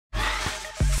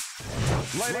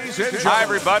Hi,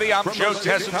 everybody. I'm Joe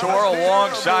Tessitore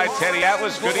alongside Teddy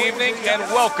Atlas. Good evening and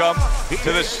welcome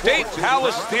to the State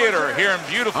Palace Theater here in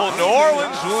beautiful New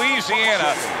Orleans,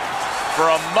 Louisiana for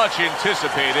a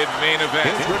much-anticipated main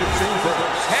event.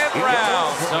 10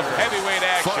 rounds of heavyweight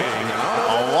action.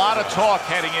 A lot of talk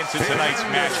heading into tonight's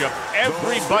matchup.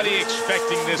 Everybody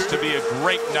expecting this to be a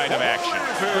great night of action.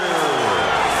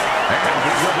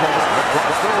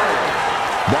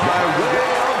 By way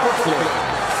of Brooklyn,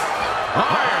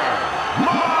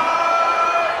 Mike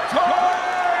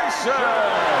Tyson!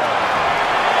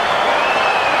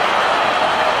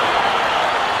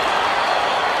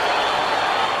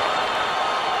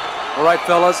 All right,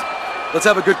 fellas, let's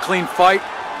have a good, clean fight.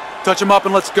 Touch him up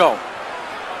and let's go.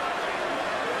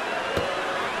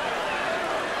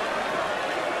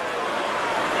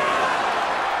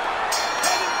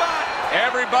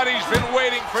 Everybody's been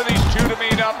waiting for these two to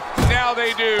meet up. Now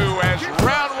they do, as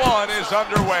round one is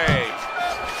underway.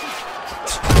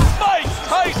 Mike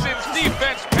Tyson's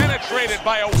defense penetrated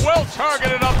by a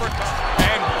well-targeted uppercut.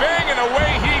 And banging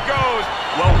away he goes.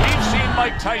 Well, we've seen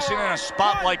Mike Tyson in a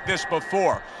spot like this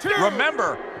before.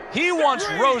 Remember, he once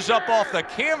rose up off the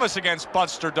canvas against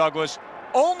Buster Douglas,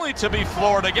 only to be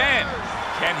floored again.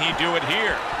 Can he do it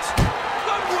here?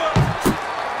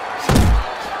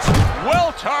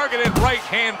 Well-targeted right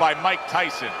hand by Mike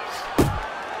Tyson.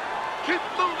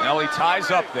 Now he ties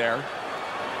up there.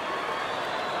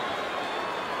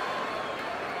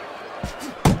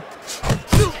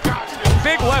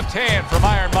 Big left hand from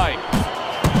Iron Mike.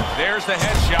 There's the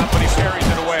headshot, but he parries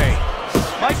it away.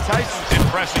 Mike Tyson's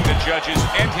impressing the judges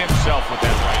and himself with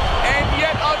that right. And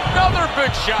yet another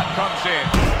big shot comes in.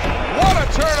 What a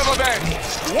turn of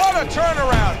events. What a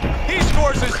turnaround. He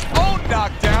scores his own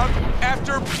knockdown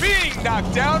after being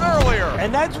knocked down earlier.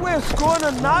 And that's where scoring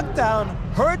a knockdown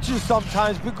hurts you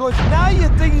sometimes, because now you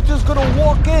think you're just gonna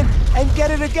walk in and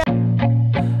get it again.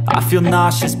 I feel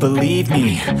nauseous, believe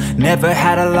me. Never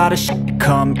had a lot of shit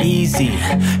come easy.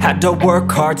 Had to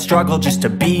work hard, struggle just to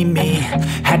be me.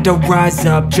 Had to rise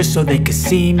up just so they could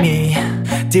see me.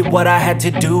 Did what I had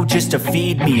to do just to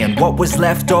feed me, and what was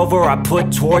left over I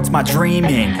put towards my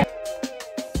dreaming.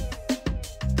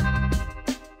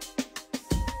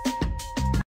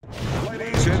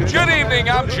 Good evening,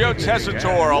 I'm Joe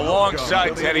Tessitore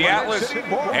alongside Teddy Atlas,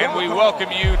 and we welcome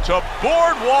you to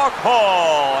Boardwalk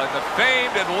Hall and the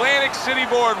famed Atlantic City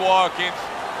Boardwalk.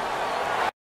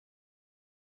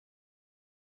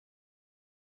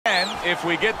 And if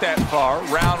we get that far,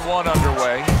 round one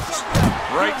underway,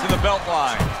 right to the belt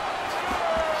line.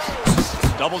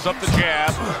 Doubles up the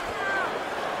jab.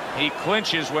 He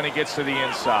clinches when he gets to the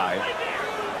inside.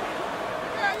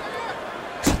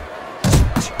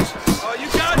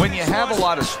 When you have a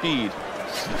lot of speed,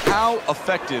 how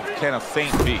effective can a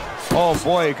feint be? Oh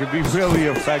boy, it could be really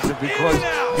effective, because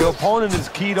your opponent is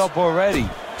keyed up already.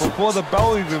 Before the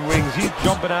bell even rings, he's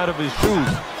jumping out of his shoes.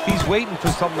 He's waiting for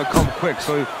something to come quick.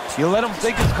 So you let him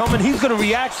think it's coming, he's going to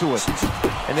react to it.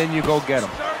 And then you go get him.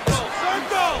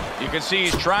 You can see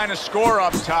he's trying to score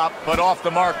up top, but off the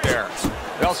mark there.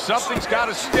 Well, something's got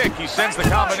to stick. He sends the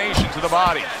combination to the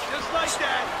body. Just like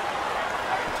that.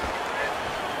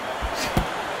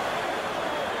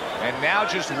 And now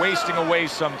just wasting away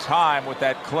some time with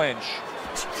that clinch.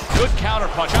 Good counter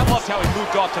punch. I loved how he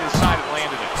moved off to the side and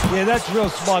landed it. Yeah, that's real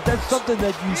smart. That's something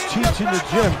that you teach in the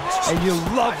gym, and you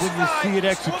love when you see it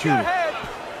executed.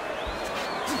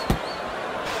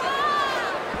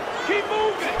 Keep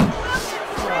moving.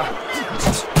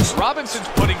 Robinson's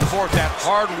putting forth that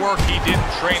hard work he did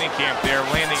in training camp there,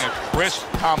 landing a crisp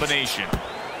combination.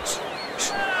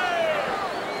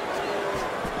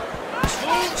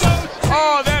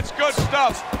 Oh, that's good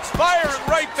stuff. Firing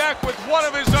right back with one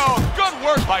of his own. Good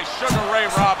work by Sugar Ray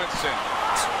Robinson.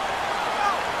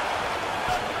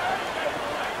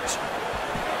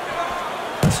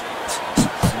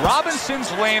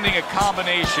 Robinson's landing a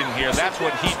combination here. That's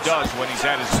what he does when he's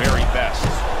at his very best.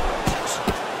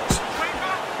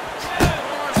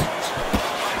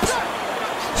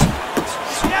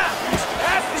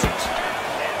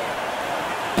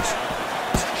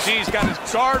 He's got his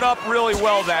guard up really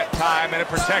well that time, and it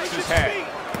protects his head.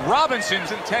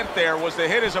 Robinson's intent there was to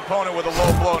hit his opponent with a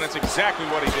low blow, and it's exactly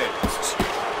what he did.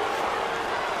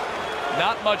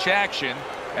 Not much action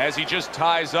as he just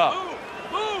ties up.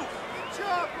 Move. Good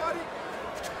job, buddy.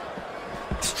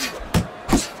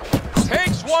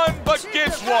 Takes one, but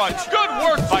gets one. Good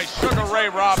work by Sugar Ray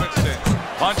Robinson.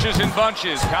 Punches and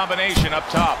bunches, combination up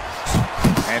top.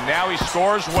 And now he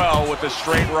scores well with the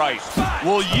straight right.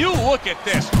 Will you look at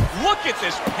this? Look at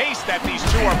this pace that these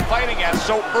two are fighting at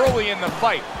so early in the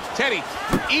fight. Teddy,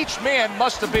 each man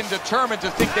must have been determined to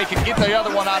think they could get the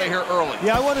other one out of here early.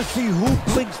 Yeah, I want to see who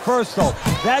blinks first, though.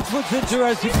 That's what's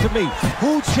interesting to me.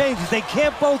 Who changes? They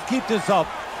can't both keep this up.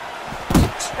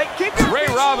 Hey, keep your Ray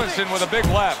Robinson with a big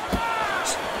left.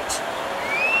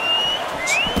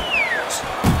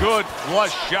 Good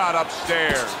flush shot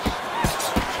upstairs.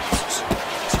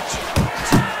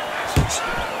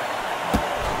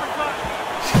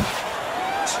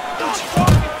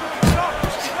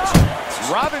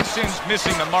 Robinson's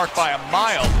missing the mark by a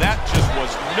mile. That just was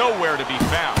nowhere to be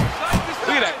found.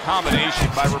 Look at that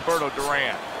combination by Roberto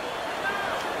Duran.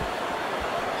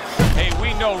 Hey,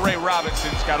 we know Ray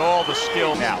Robinson's got all the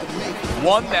skill now.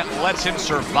 One that lets him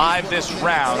survive this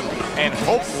round and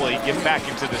hopefully get back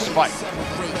into this fight.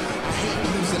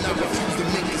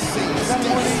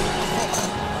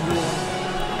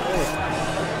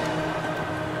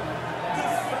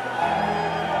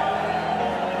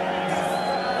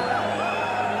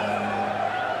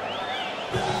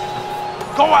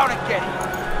 Go out and get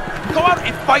him. Go out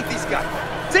and fight these guys.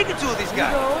 Take it to these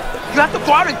guys. You have to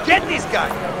go out and get these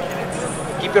guys.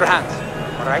 Keep your hands,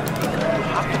 all right? You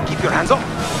have to keep your hands up.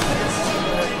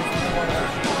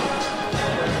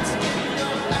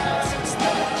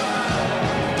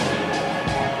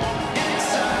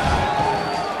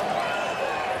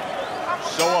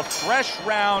 So a fresh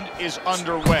round is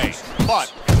underway,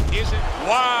 but is it?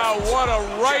 Wow, what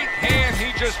a right hand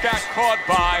he just got caught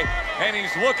by, and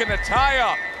he's looking to tie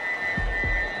up.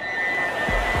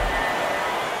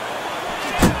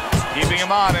 Keeping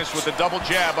him honest with the double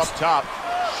jab up top.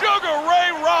 Sugar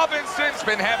Ray Robinson's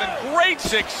been having great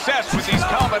success with these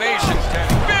combinations.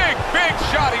 Big, big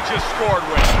shot he just scored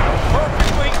with.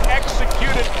 Perfectly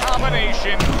executed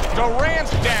combination.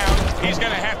 Duran's down. He's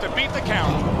going to have to beat the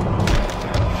count.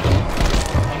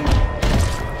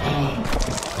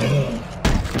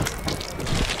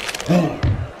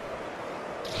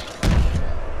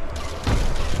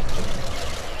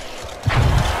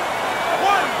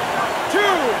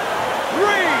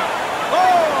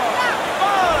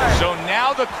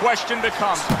 The question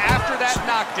becomes, after that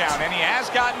knockdown, and he has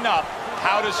gotten up,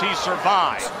 how does he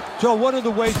survive? Joe, one of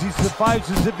the ways he survives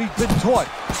is if he's been taught.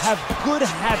 Have good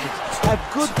habits, have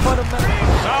good fundamentals.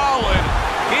 Solid.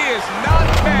 He is not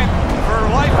meant for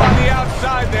life on the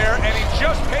outside there, and he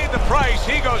just paid the price.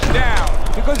 He goes down.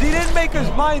 Because he didn't make his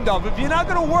mind up. If you're not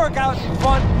going to work out in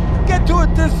front, get to a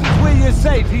distance where you're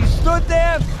safe. He stood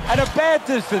there at a bad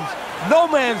distance. No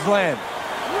man's land.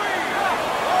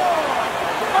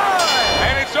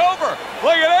 It's over.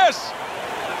 Look at this.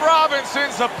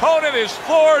 Robinson's opponent is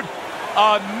floored.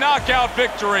 A knockout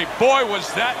victory. Boy,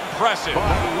 was that impressive.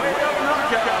 By way of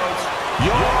knockout,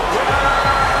 your winner,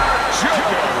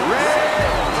 Sugar Ray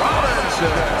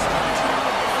Robinson.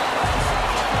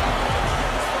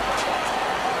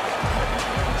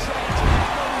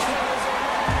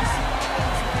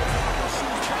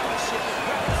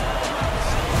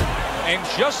 And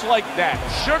just like that,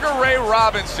 Sugar Ray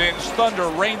Robinson's thunder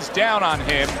rains down on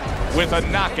him with a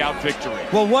knockout victory.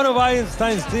 Well, one of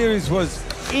Einstein's theories was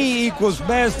E equals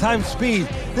mass times speed.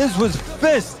 This was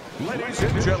fist. Ladies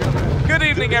and gentlemen. Good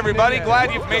evening, everybody.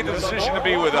 Glad you've made the decision to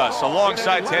be with us.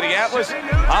 Alongside Teddy Atlas,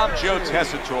 I'm Joe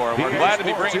Tessitore. We're glad to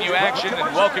be bringing you action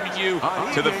and welcoming you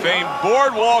to the famed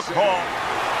Boardwalk Hall.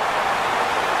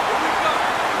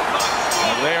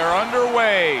 They are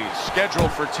underway,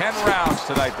 scheduled for 10 rounds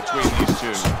tonight between these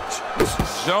two.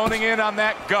 Zoning in on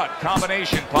that gut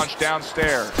combination punch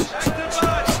downstairs.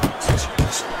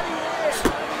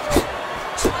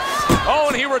 Oh,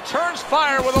 and he returns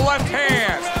fire with a left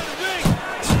hand.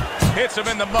 Hits him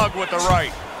in the mug with the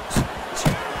right.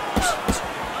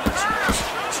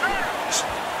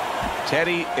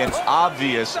 Teddy, an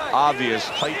obvious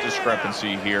height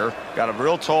discrepancy here. Got a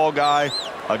real tall guy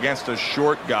against a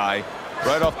short guy.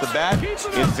 Right off the bat,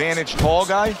 advantage tall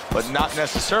guy, but not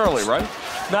necessarily, right?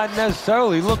 Not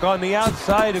necessarily. Look, on the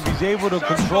outside, if he's able to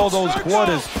control those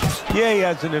quarters, yeah, he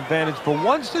has an advantage. But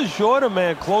once the shorter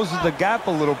man closes the gap a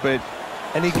little bit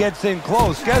and he gets in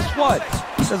close, guess what?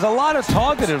 There's a lot of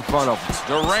target in front of him.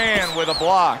 Duran with a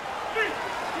block.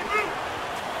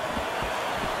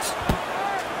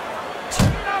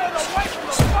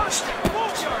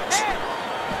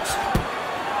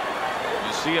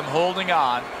 You see him holding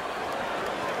on.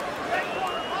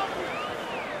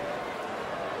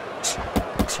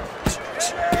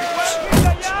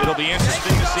 It'll be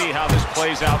interesting to see how this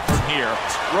plays out from here.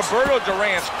 Roberto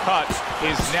Duran's cut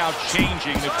is now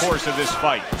changing the course of this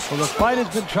fight. Well, the fighter's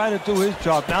been trying to do his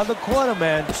job. Now the corner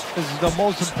man is the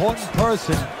most important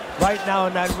person right now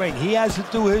in that ring. He has to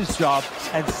do his job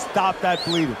and stop that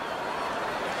bleeding.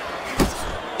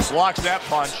 Blocks that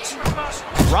punch.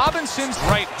 Robinson's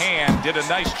right hand did a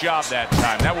nice job that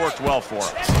time. That worked well for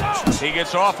him. He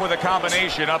gets off with a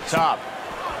combination up top.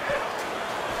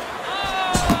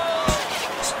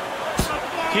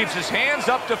 Keeps his hands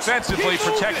up defensively,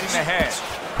 protecting the head.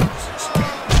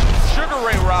 Sugar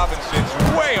Ray Robinson's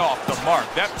way off the mark.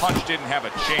 That punch didn't have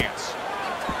a chance.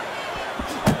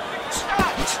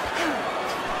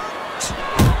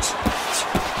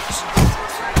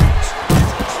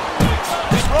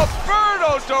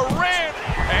 Roberto Duran,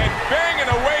 and banging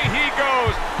away he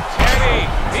goes. Teddy,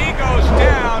 he goes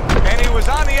down, and he was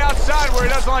on the outside where he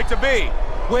doesn't like to be.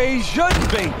 Where he shouldn't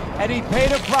be, and he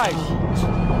paid a price. 1,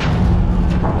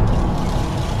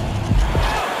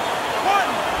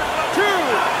 2,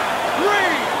 3,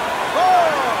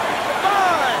 4,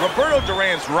 5. Roberto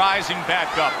Duran's rising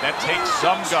back up. That takes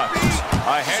some guts.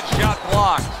 A headshot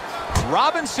blocked.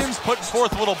 Robinson's putting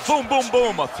forth a little boom, boom,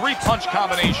 boom, a three-punch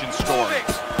combination story.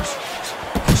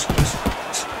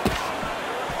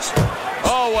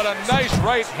 Oh, what a nice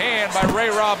right hand by Ray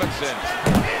Robinson.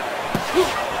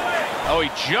 Oh, he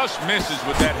just misses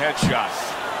with that headshot.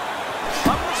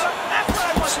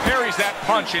 Parries that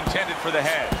punch intended for the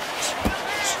head.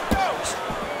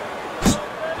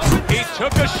 He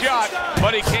took a shot,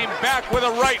 but he came back with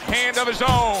a right hand of his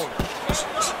own.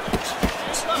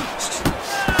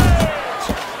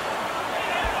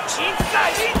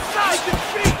 Inside the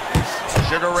feet.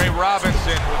 Sugar Ray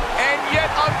Robinson, and yet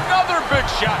another big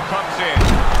shot comes in.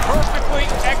 Perfectly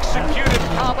executed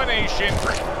combination.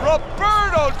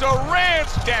 Roberto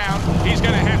Duran's down. He's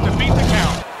going to have to beat the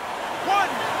count. 1,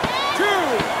 2,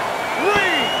 3,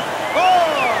 4,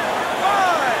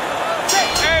 5,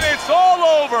 6. And it's all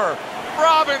over.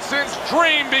 Robinson's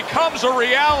dream becomes a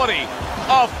reality.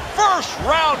 A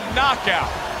first-round knockout.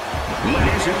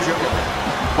 Ladies and gentlemen,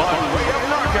 by way of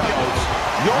knockouts,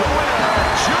 your winner,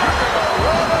 Sugar Ray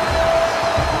Robinson.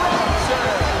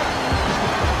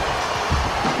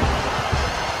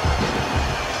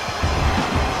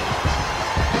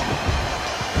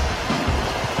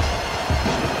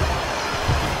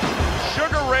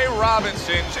 Sugar Ray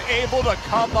Robinson's able to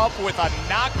come up with a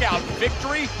knockout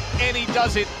victory, and he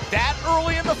does it that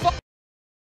early in the fight.